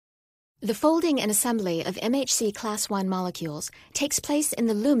The folding and assembly of MHC class I molecules takes place in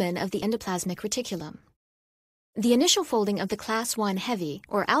the lumen of the endoplasmic reticulum. The initial folding of the class I heavy,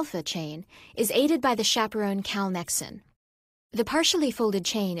 or alpha, chain is aided by the chaperone calnexin. The partially folded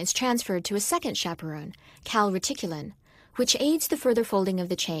chain is transferred to a second chaperone, calreticulin, which aids the further folding of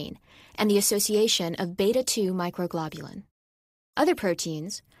the chain and the association of beta-2 microglobulin. Other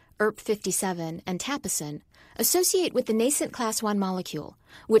proteins, ERP57 and tapesin, associate with the nascent class I molecule,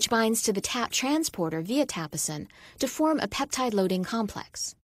 which binds to the TAP transporter via tapesin to form a peptide-loading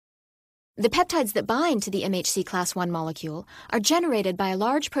complex. The peptides that bind to the MHC class I molecule are generated by a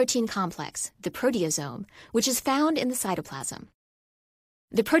large protein complex, the proteasome, which is found in the cytoplasm.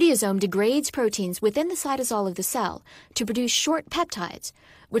 The proteasome degrades proteins within the cytosol of the cell to produce short peptides,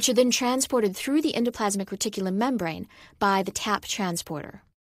 which are then transported through the endoplasmic reticulum membrane by the TAP transporter.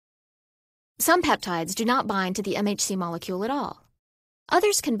 Some peptides do not bind to the MHC molecule at all.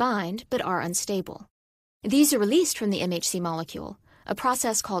 Others can bind but are unstable. These are released from the MHC molecule, a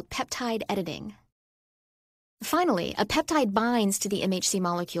process called peptide editing. Finally, a peptide binds to the MHC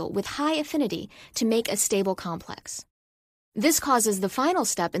molecule with high affinity to make a stable complex. This causes the final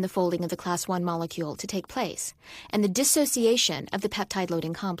step in the folding of the class I molecule to take place, and the dissociation of the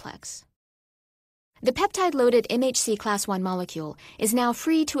peptide-loading complex. The peptide-loaded MHC class I molecule is now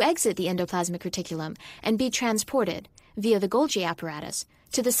free to exit the endoplasmic reticulum and be transported, via the Golgi apparatus,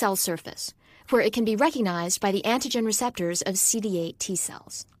 to the cell surface, where it can be recognized by the antigen receptors of CD8 T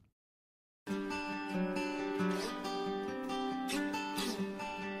cells.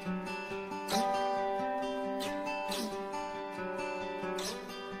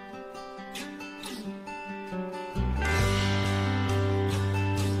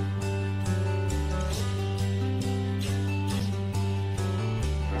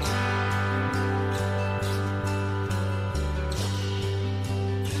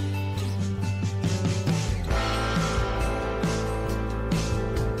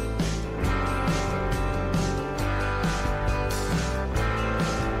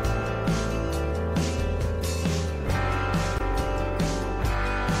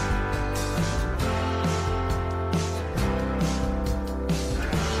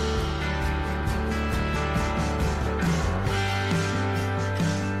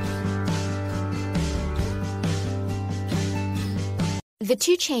 The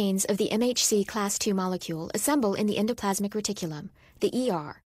two chains of the MHC class II molecule assemble in the endoplasmic reticulum, the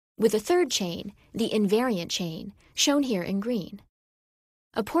ER, with a third chain, the invariant chain, shown here in green.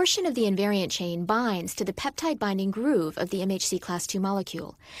 A portion of the invariant chain binds to the peptide binding groove of the MHC class II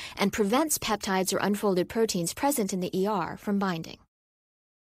molecule and prevents peptides or unfolded proteins present in the ER from binding.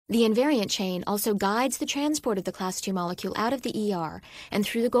 The invariant chain also guides the transport of the class II molecule out of the ER and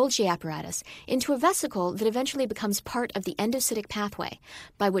through the Golgi apparatus into a vesicle that eventually becomes part of the endocytic pathway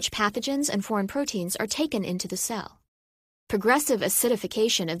by which pathogens and foreign proteins are taken into the cell. Progressive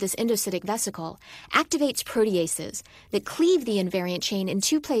acidification of this endocytic vesicle activates proteases that cleave the invariant chain in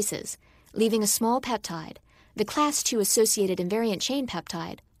two places, leaving a small peptide, the class II associated invariant chain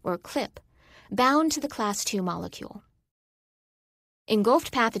peptide, or CLIP, bound to the class II molecule.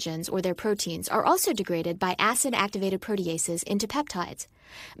 Engulfed pathogens or their proteins are also degraded by acid-activated proteases into peptides,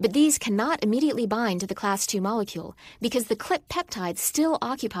 but these cannot immediately bind to the class II molecule because the CLIP peptide still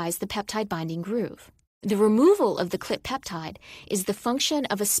occupies the peptide binding groove. The removal of the CLIP peptide is the function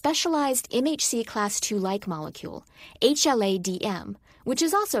of a specialized MHC class II-like molecule, HLA-DM, which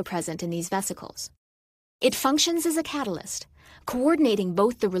is also present in these vesicles. It functions as a catalyst, coordinating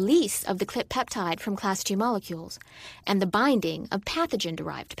both the release of the CLIP peptide from class II molecules and the binding of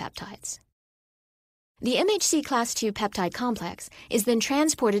pathogen-derived peptides. The MHC class II peptide complex is then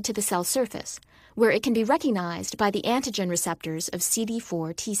transported to the cell surface, where it can be recognized by the antigen receptors of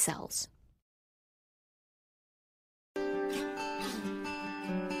CD4 T cells.